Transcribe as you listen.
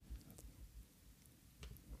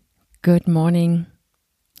Good morning.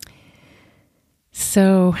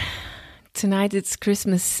 So tonight it's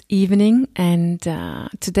Christmas evening, and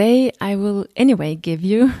today I will anyway give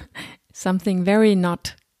you something very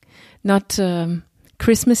not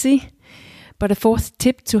Christmassy, but a fourth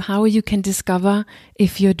tip to how you can discover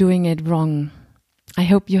if you're doing it wrong. I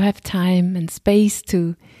hope you have time and space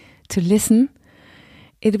to listen.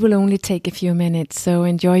 It will only take a few minutes, so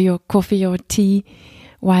enjoy your coffee or tea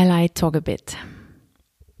while I talk a bit.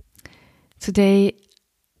 Today,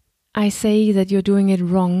 I say that you're doing it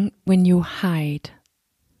wrong when you hide.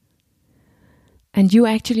 And you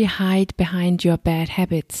actually hide behind your bad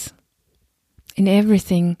habits, in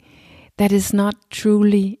everything that is not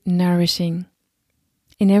truly nourishing,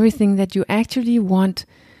 in everything that you actually want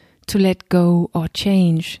to let go or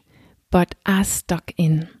change, but are stuck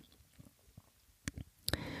in.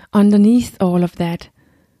 Underneath all of that,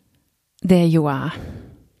 there you are.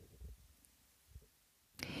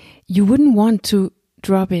 You wouldn't want to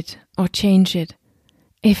drop it or change it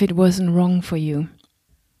if it wasn't wrong for you.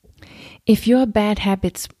 If your bad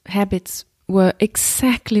habits were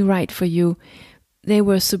exactly right for you, they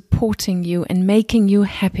were supporting you and making you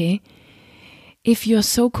happy, if your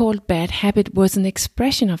so-called bad habit was an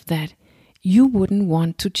expression of that, you wouldn't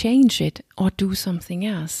want to change it or do something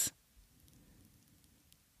else.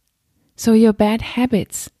 So your bad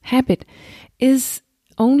habit is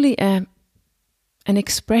only an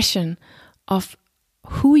expression of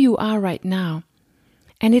who you are right now,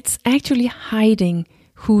 and it's actually hiding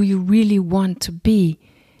who you really want to be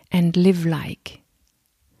and live like.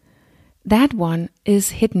 That one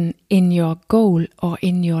is hidden in your goal or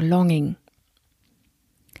in your longing.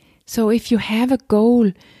 So if you have a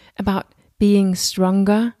goal about being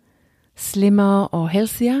stronger, slimmer or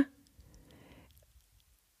healthier,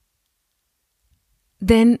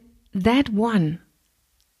 then that one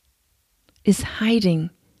is hiding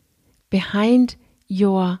behind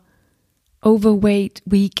your overweight,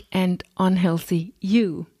 weak and unhealthy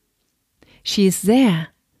you. She is there,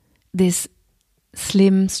 this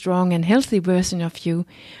slim, strong and healthy version of you,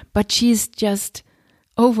 but she is just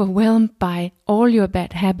overwhelmed by all your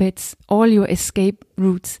bad habits, all your escape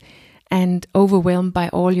routes, and overwhelmed by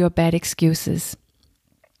all your bad excuses.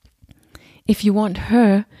 If you want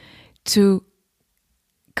her to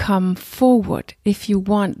come forward, if you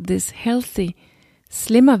want this healthy,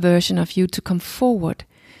 slimmer version of you to come forward,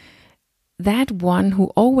 that one who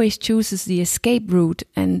always chooses the escape route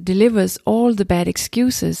and delivers all the bad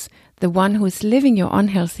excuses, the one who is living your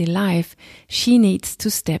unhealthy life, she needs to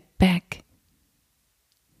step back.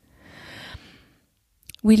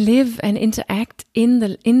 We live and interact in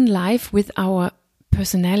life with our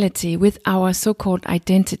personality, with our so-called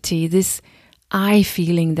identity, this I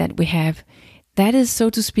feeling that we have. That is, so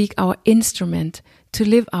to speak, our instrument to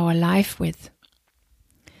live our life with.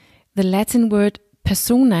 The Latin word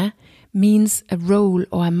persona means a role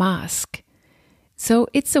or a mask. So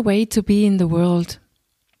it's a way to be in the world.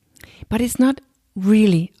 But it's not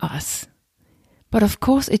really us. But of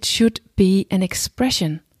course it should be an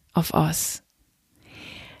expression of us.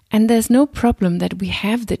 And there's no problem that we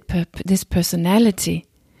have this personality,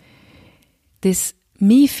 this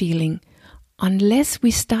me feeling, unless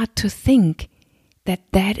we start to think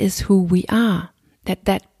that is who we are,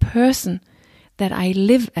 that person that I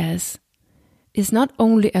live as is not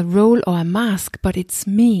only a role or a mask, but it's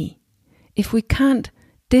me. If we can't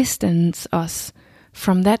distance us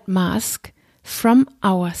from that mask, from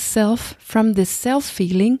ourself, from this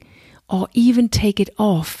self-feeling, or even take it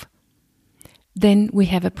off, then we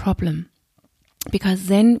have a problem. Because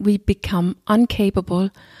then we become incapable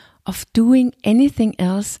of doing anything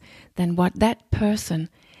else than what that person,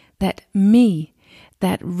 that me,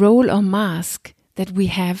 that role or mask that we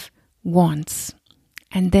have wants.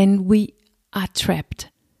 And then we are trapped.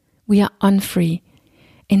 We are unfree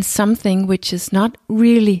in something which is not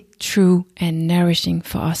really true and nourishing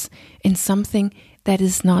for us, in something that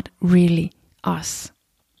is not really us.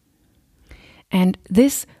 And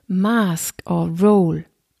this mask or role,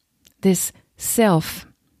 this self,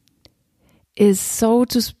 is so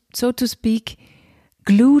to speak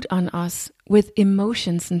glued on us with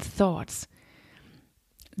emotions and thoughts.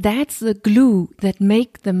 That's the glue that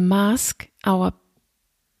make the mask, our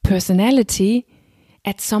personality,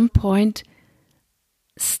 at some point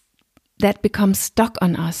that becomes stuck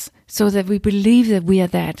on us, so that we believe that we are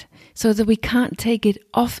that, so that we can't take it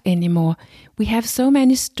off anymore. We have so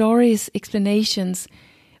many stories, explanations,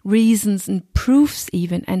 reasons and proofs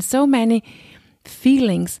even, and so many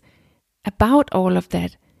feelings about all of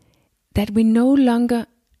that, that we no longer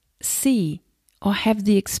see or have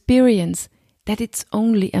the experience that it's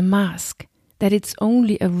only a mask, that it's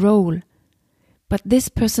only a role, But this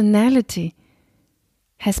personality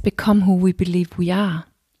has become who we believe we are.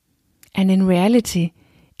 And in reality,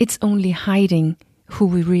 it's only hiding who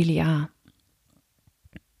we really are.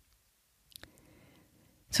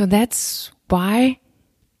 So that's why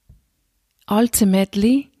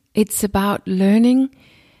ultimately it's about learning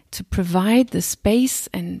to provide the space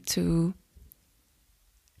and to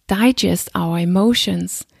digest our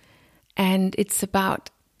emotions. And it's about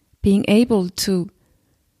being able to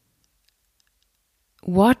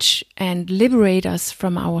watch and liberate us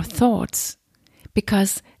from our thoughts,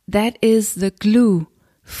 because that is the glue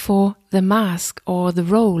for the mask or the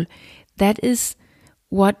role. That is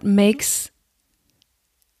what makes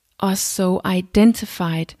us so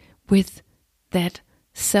identified with that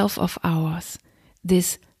self of ours,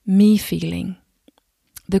 this me feeling.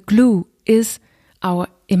 The glue is our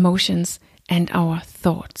emotions and our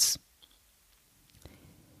thoughts.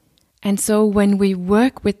 And so when we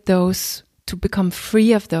work with those to become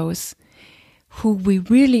free of those, who we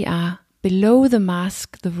really are, below the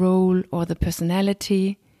mask, the role or the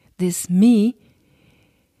personality, this me,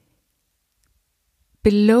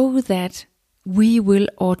 below that we will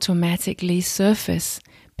automatically surface,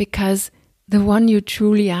 because the one you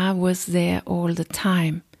truly are was there all the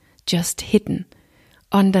time, just hidden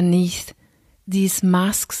underneath these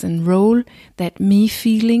masks and role, that me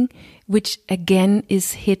feeling, which again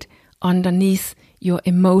is hid underneath your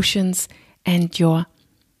emotions and your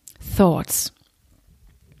thoughts,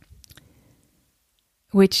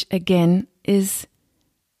 which again is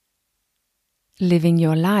living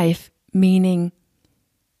your life, meaning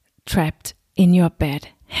trapped in your bad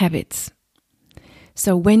habits.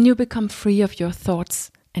 So when you become free of your thoughts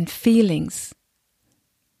and feelings,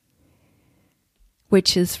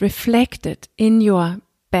 which is reflected in your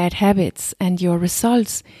bad habits and your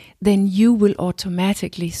results, then you will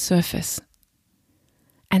automatically surface.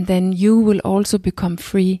 And then you will also become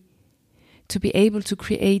free to be able to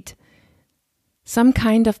create some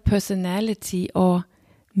kind of personality or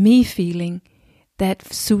me feeling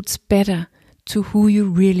that suits better to who you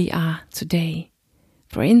really are today.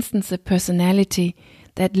 For instance, a personality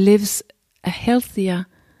that lives a healthier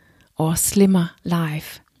or slimmer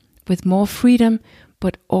life with more freedom,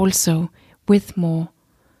 but also with more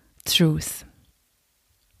truth.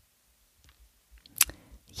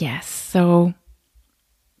 Yes, so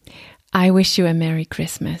I wish you a Merry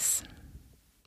Christmas.